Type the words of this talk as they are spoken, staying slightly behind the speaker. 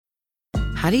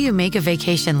how do you make a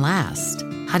vacation last?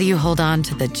 How do you hold on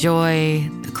to the joy,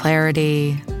 the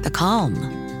clarity, the calm?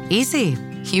 Easy.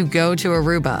 You go to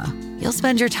Aruba. You'll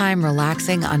spend your time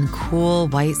relaxing on cool,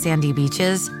 white, sandy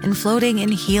beaches and floating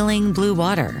in healing blue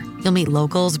water. You'll meet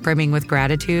locals brimming with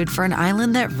gratitude for an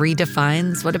island that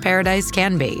redefines what a paradise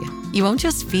can be. You won't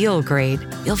just feel great,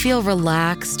 you'll feel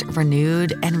relaxed,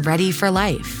 renewed, and ready for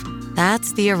life.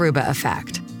 That's the Aruba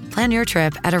effect. Plan your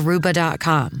trip at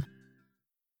Aruba.com.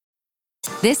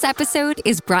 This episode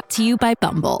is brought to you by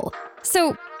Bumble.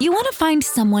 So, you want to find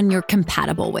someone you're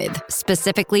compatible with,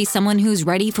 specifically someone who's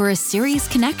ready for a serious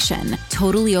connection,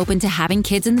 totally open to having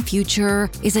kids in the future,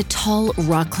 is a tall,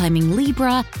 rock-climbing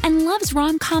Libra, and loves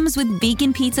rom-coms with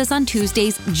vegan pizzas on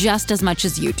Tuesdays just as much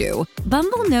as you do.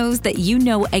 Bumble knows that you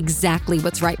know exactly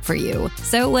what's right for you.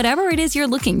 So whatever it is you're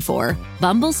looking for,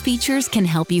 Bumble's features can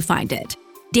help you find it.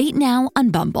 Date now on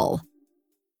Bumble.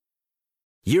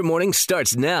 Your morning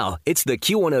starts now. It's the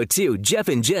Q102 Jeff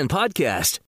and Jen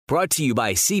podcast. Brought to you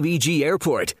by CBG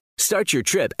Airport. Start your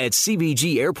trip at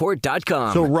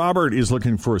CBGAirport.com. So Robert is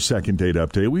looking for a second date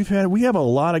update. We have a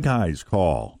lot of guys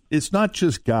call. It's not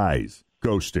just guys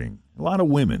ghosting. A lot of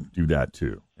women do that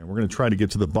too. And we're going to try to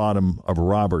get to the bottom of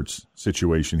Robert's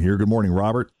situation here. Good morning,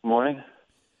 Robert. Good morning.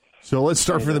 So let's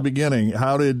start from the beginning.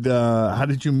 How did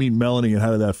you meet Melanie, and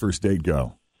how did that first date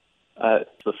go?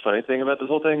 The funny thing about this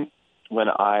whole thing, when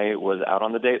I was out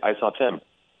on the date, I saw Tim.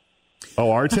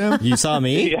 Oh, our Tim? You saw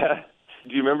me? Yeah.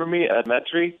 Do you remember me at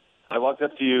Metri? I walked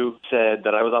up to you, said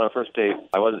that I was on a first date.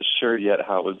 I wasn't sure yet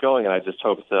how it was going, and I just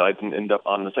hoped that I didn't end up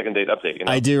on the second date update. You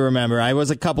know? I do remember. I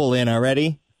was a couple in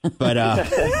already, but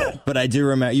but I do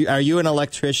remember. Are you an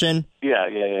electrician? Yeah.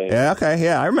 Yeah, okay.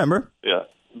 Yeah, I remember. Yeah.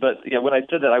 But yeah, when I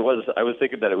said that, I was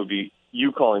thinking that it would be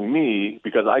you calling me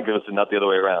because I ghosted, not the other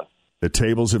way around. The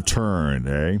tables have turned,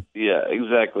 eh? Yeah,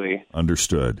 exactly.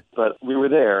 Understood. But we were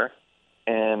there,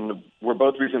 and we're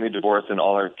both recently divorced, and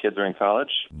all our kids are in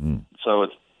college. So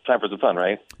it's time for some fun,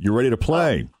 right? You're ready to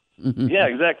play. Yeah,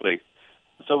 exactly.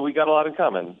 So we got a lot in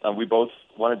common. We both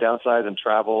want to downsize and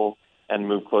travel and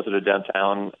move closer to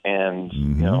downtown. And,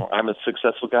 you know, I'm a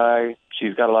successful guy.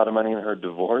 She's got a lot of money in her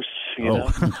divorce, you know.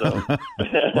 So.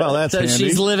 Well, that's So handy.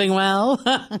 she's living well.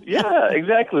 Yeah,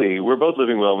 exactly. We're both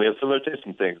living well. We have similar taste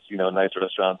in things, you know, nice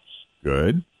restaurants.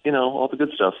 Good. You know, all the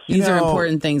good stuff. These are know,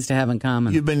 important things to have in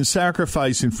common. You've been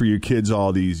sacrificing for your kids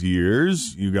all these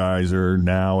years. You guys are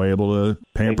now able to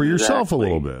pamper yourself a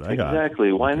little bit. I got it.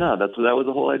 Exactly. Why not? That was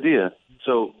the whole idea.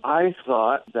 So I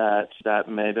thought that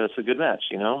made us a good match,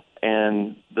 you know?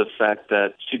 And the fact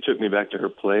that she took me back to her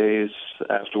place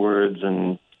afterwards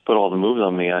and put all the moves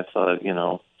on me, I thought, you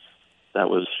know,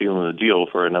 that was sealing the deal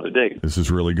for another date. This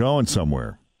is really going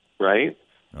somewhere. Right?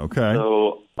 Okay.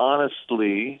 So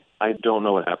honestly, I don't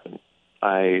know what happened.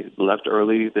 I left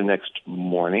early the next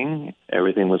morning.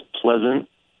 Everything was pleasant,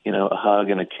 you know, a hug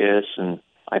and a kiss, and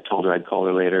I told her I'd call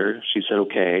her later. She said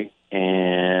okay,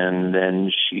 and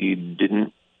then she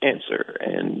didn't answer,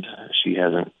 and she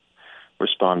hasn't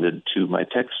responded to my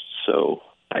texts, so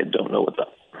I don't know what's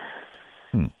up.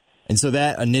 And so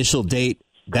that initial date,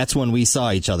 that's when we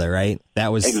saw each other, right?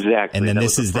 That was Exactly. And then That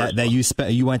this was the is first that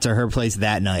one. you went to her place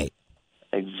that night.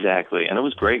 Exactly, and it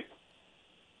was great.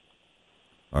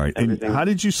 All right. And how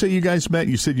did you say you guys met?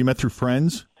 You said you met through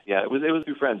friends? Yeah, it was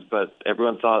through friends, but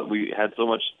everyone thought we had so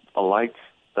much alike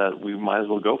that we might as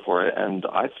well go for it, and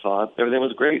I thought everything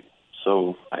was great.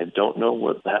 So I don't know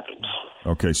what happened.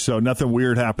 Okay, so nothing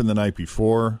weird happened the night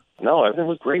before? No, everything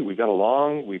was great. We got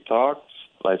along. We talked.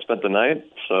 I spent the night.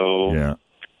 So Yeah.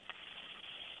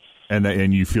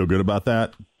 And you feel good about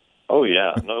that? Oh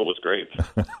yeah, no, it was great.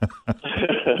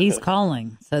 He's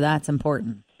calling, so that's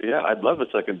important. Yeah, I'd love a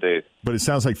second date. But it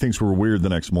sounds like things were weird the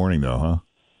next morning, though, huh?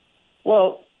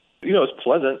 Well, you know, it's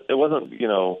pleasant. It wasn't, you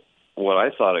know, what I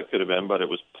thought it could have been, but it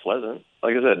was pleasant.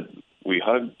 Like I said, we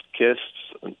hugged,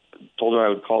 kissed, told her I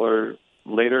would call her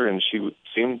later, and she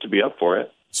seemed to be up for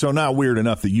it. So not weird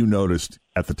enough that you noticed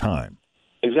at the time.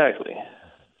 Exactly.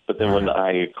 But then when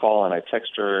I call and I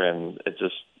text her, and it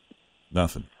just...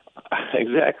 Nothing.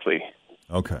 Exactly.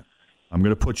 Okay. I'm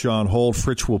going to put you on hold.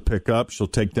 Fritch will pick up. She'll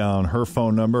take down her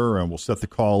phone number, and we'll set the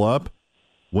call up.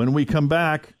 When we come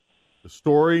back, the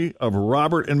story of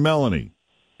Robert and Melanie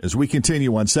as we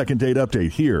continue on Second Date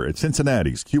Update here at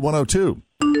Cincinnati's Q102.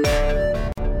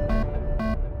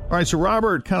 All right, so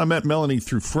Robert kind of met Melanie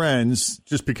through friends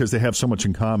just because they have so much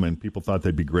in common. People thought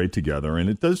they'd be great together, and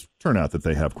it does turn out that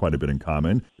they have quite a bit in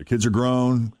common. The kids are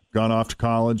grown, gone off to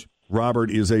college.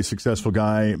 Robert is a successful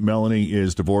guy. Melanie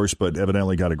is divorced, but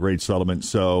evidently got a great settlement.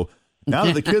 So Now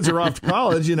that the kids are off to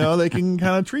college, they can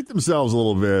kind of treat themselves a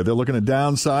little bit. They're looking to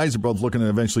downsize. They're both looking to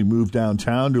eventually move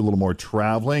downtown, do a little more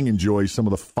traveling, enjoy some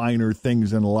of the finer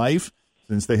things in life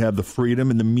since they have the freedom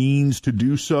and the means to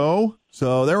do so.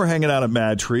 So they were hanging out at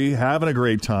Mad Tree, having a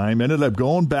great time, ended up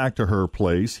going back to her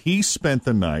place. He spent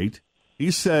the night. He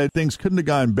said things couldn't have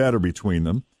gone better between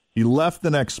them. He left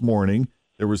the next morning.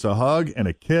 There was a hug and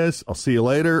a kiss. I'll see you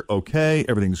later. Okay,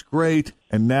 everything's great.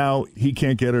 And now he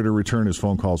can't get her to return his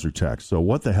phone calls or texts. So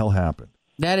what the hell happened?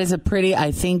 That is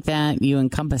I think that you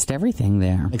encompassed everything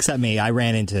there. Except me. I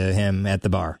ran into him at the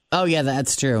bar. Oh, yeah,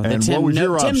 that's true. And what was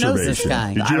your Tim observation? knows this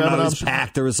guy. Did you have an It was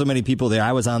packed. There were so many people there.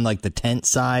 I was on like the tent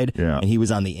side, and he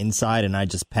was on the inside, and I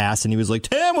just passed, and he was like,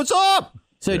 Tim, what's up?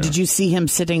 So did you see him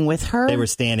sitting with her? They were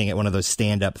standing at one of those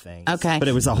stand-up things. Okay. But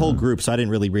it was a whole group, so I didn't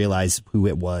really realize who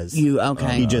it was.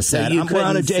 Okay. He just said, we're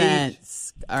on a date.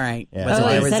 All right.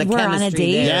 Yeah. He said we're on a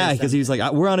date? Yeah, because he was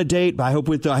like, we're on a date, but I hope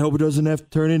it doesn't have to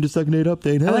turn into second date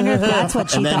update. I wonder if that's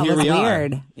what she thought was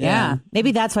weird. Yeah.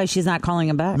 Maybe that's why she's not calling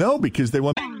him back. No, because they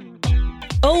want...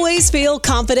 Always feel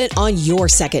confident on your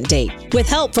second date. With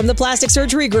help from the Plastic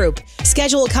Surgery Group.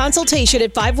 Schedule a consultation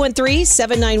at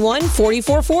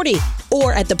 513-791-4440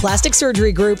 or at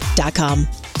theplasticsurgerygroup.com.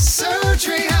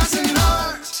 Surgery has an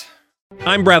art.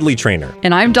 I'm Bradley Trainer.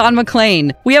 And I'm Don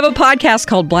McClain. We have a podcast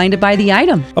called Blinded by the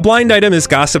Item. A blind item is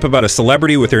gossip about a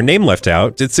celebrity with their name left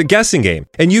out. It's a guessing game,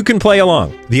 and you can play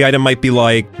along. The item might be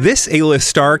like, this A-list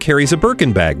star carries a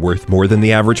Birkin bag worth more than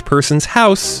the average person's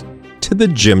house to the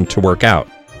gym to work out.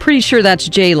 Pretty sure that's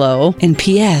J-Lo. And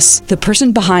P.S. the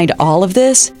person behind all of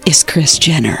this is Kris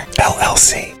Jenner,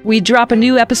 LLC. We drop a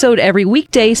new episode every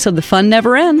weekday so the fun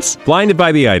never ends. Blinded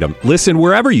by the Item. Listen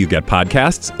wherever you get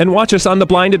podcasts and watch us on the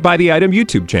Blinded by the Item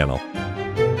YouTube channel.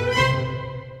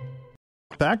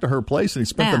 Back to her place, and he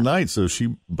spent the night, so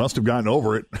she must have gotten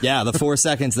over it. Yeah, the 4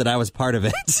 seconds that I was part of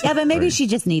it. Yeah, but maybe she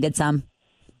just needed some.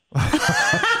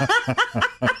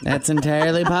 That's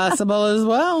entirely possible as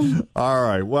well. All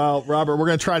right. Well, Robert, we're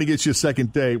going to try to get you a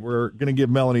second date. We're going to give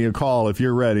Melanie a call if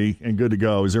you're ready and good to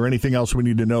go. Is there anything else we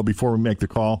need to know before we make the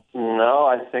call? No,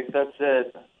 I think that's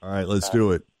it. All right, let's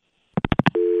do it.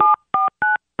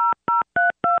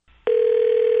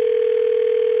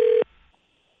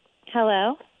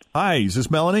 Hello. Hi, is this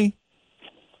Melanie?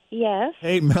 Yes.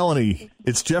 Hey, Melanie.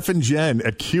 It's Jeff and Jen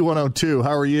at Q102.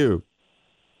 How are you?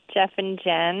 Jeff and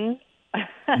Jen.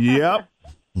 Yep.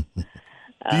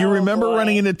 Do you remember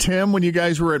running into Tim when you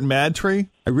guys were at Mad Tree?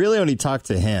 I really only talked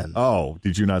to him. Oh,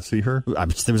 did you not see her?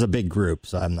 There was a big group,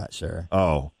 so I'm not sure.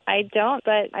 Oh. I don't,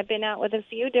 but I've been out with a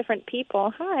few different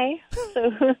people. Hi.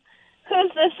 So who's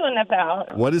this one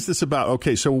about? What is this about?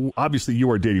 Okay, so obviously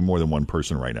you are dating more than one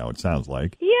person right now, it sounds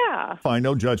like. Yeah. Fine,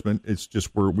 no judgment. It's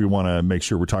just we want to make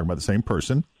sure we're talking about the same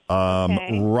person.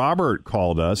 Okay. Robert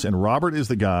called us, and Robert is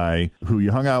the guy who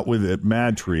you hung out with at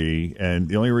Mad Tree. And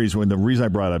the reason I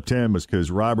brought up Tim was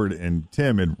because Robert and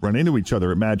Tim had run into each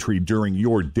other at Mad Tree during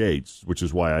your dates, which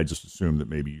is why I just assumed that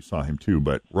maybe you saw him too.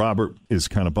 But Robert is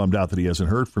kind of bummed out that he hasn't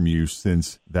heard from you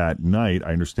since that night.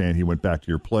 I understand he went back to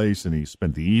your place and he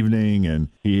spent the evening, and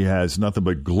he has nothing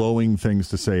but glowing things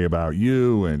to say about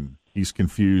you, and he's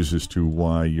confused as to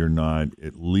why you're not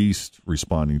at least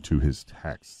responding to his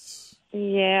texts.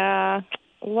 Yeah.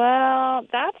 Well,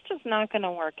 that's just not going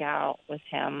to work out with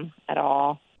him at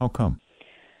all. How come?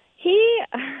 He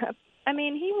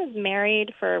was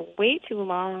married for way too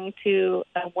long to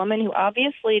a woman who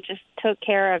obviously just took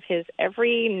care of his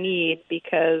every need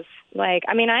because, I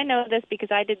know this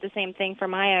because I did the same thing for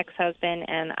my ex-husband,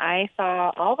 and I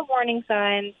saw all the warning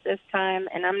signs this time,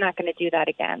 and I'm not going to do that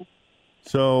again.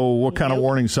 So what kind of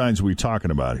warning signs are we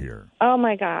talking about here? Oh,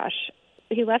 my gosh.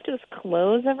 He left his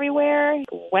clothes everywhere,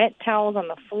 wet towels on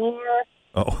the floor.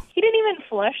 Oh. He didn't even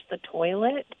flush the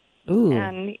toilet. Ooh.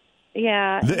 And,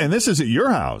 yeah. And this is at your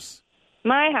house?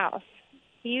 My house.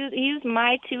 He used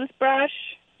my toothbrush,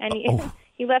 and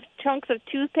he left chunks of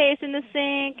toothpaste in the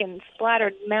sink and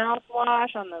splattered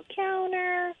mouthwash on the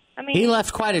counter. He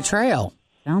left quite a trail.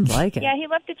 Sounds like it. Yeah, he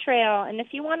left a trail. And if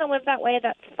you want to live that way,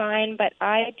 that's fine. But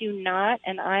I do not,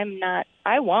 and I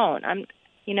won't. I'm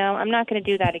not going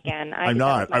to do that again. I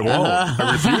won't.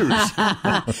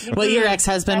 I refuse. Well, your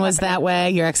ex-husband was that way?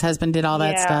 Your ex-husband did all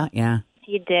that stuff? Yeah.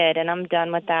 He did, and I'm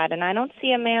done with that. And I don't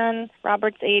see a man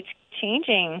Robert's age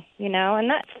changing, and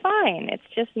that's fine. It's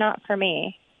just not for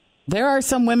me. There are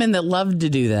some women that love to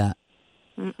do that.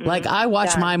 Mm-mm. I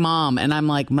watch my mom, and I'm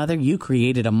like, Mother, you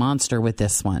created a monster with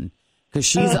this one. Because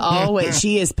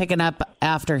she is picking up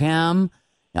after him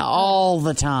all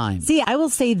the time. See, I will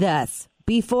say this.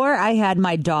 Before I had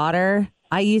my daughter,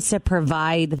 I used to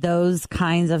provide those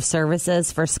kinds of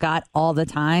services for Scott all the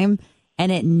time.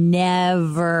 and it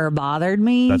never bothered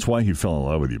me. That's why he fell in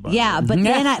love with you, by the Yeah, way.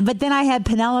 but then I had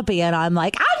Penelope, and I'm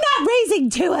like, I'm not raising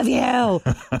two of you.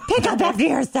 Pick up after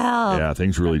yourself. Yeah,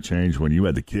 things really changed when you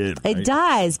had the kid. Right? It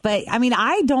does, but I mean,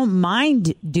 I don't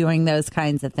mind doing those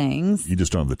kinds of things. You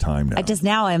just don't have the time now. I just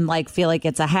now I'm like feel like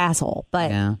it's a hassle,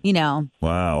 but you know.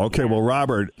 Wow. Okay. Well,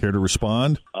 Robert, care to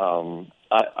respond?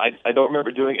 I don't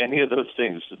remember doing any of those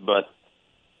things, but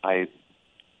I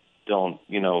don't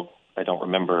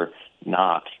remember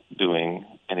not doing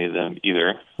any of them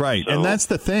either. Right. So, And that's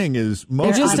the thing is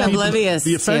most They're just of the people, oblivious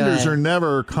the offenders to it. are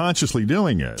never consciously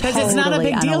doing it. Because it's not a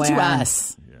big deal to unaware.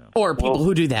 us or people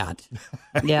who do that.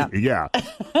 Yeah. Yeah.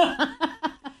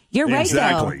 You're right,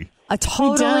 Exactly. though.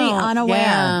 Totally don't. unaware.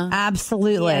 Yeah.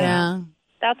 Absolutely. Yeah.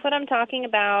 That's what I'm talking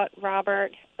about,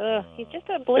 Robert. Ugh, he's just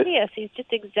oblivious. He's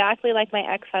just exactly like my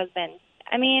ex-husband.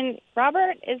 I mean,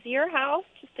 Robert, is your house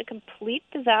just a complete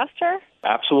disaster?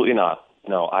 absolutely not.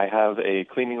 No, I have a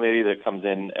cleaning lady that comes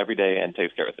in every day and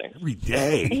takes care of things. Every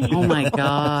day? Oh, my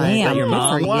God. Damn, your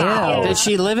mom? good for Wow. you. Does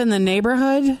she live in the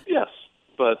neighborhood? Yes,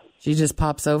 but She just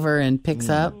pops over and picks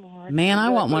up? Man, I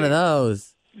want one of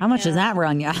those. How much does that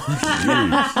run you? hey,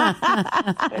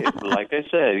 like I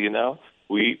said,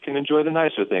 we can enjoy the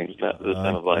nicer things this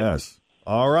time of life. Yes.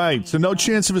 All right. So no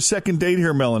chance of a second date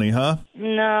here, Melanie, huh?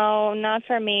 No, not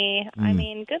for me. I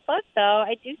mean, good luck, though.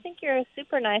 I do think you're a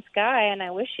super nice guy, and I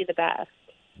wish you the best.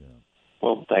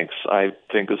 Well, thanks. I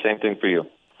think the same thing for you.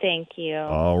 Thank you.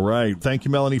 All right. Thank you,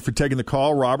 Melanie, for taking the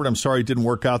call. Robert, I'm sorry it didn't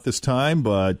work out this time,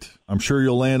 but I'm sure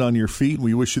you'll land on your feet.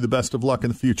 We wish you the best of luck in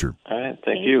the future. All right.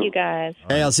 Thank you. you, guys.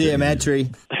 Hey, I'll see you at Mad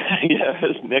Tree. Yeah,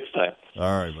 next time.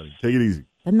 All right, buddy. Take it easy.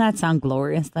 Doesn't that sound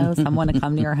glorious, though? Someone to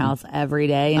come to your house every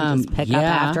day and just pick up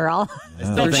after all. I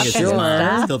still think it's his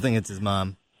mom. Still think it's his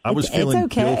mom. I was It's feeling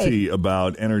okay. guilty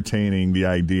about entertaining the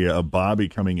idea of Bobby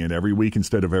coming in every week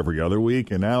instead of every other week.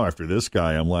 And now after this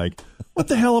guy, I'm like, what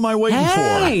the hell am I waiting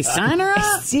Hey, for? sign her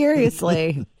up.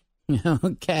 Seriously.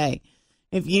 Okay.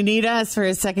 If you need us for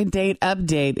a second date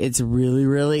update, it's really,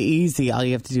 really easy. All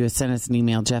you have to do is send us an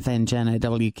email, Jeff and Jen at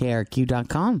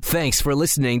WKRQ.com. Thanks for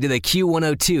listening to the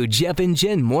Q102 Jeff and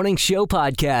Jen Morning Show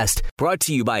podcast, brought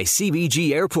to you by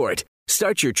CBG Airport.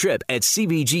 Start your trip at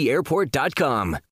CBGAirport.com.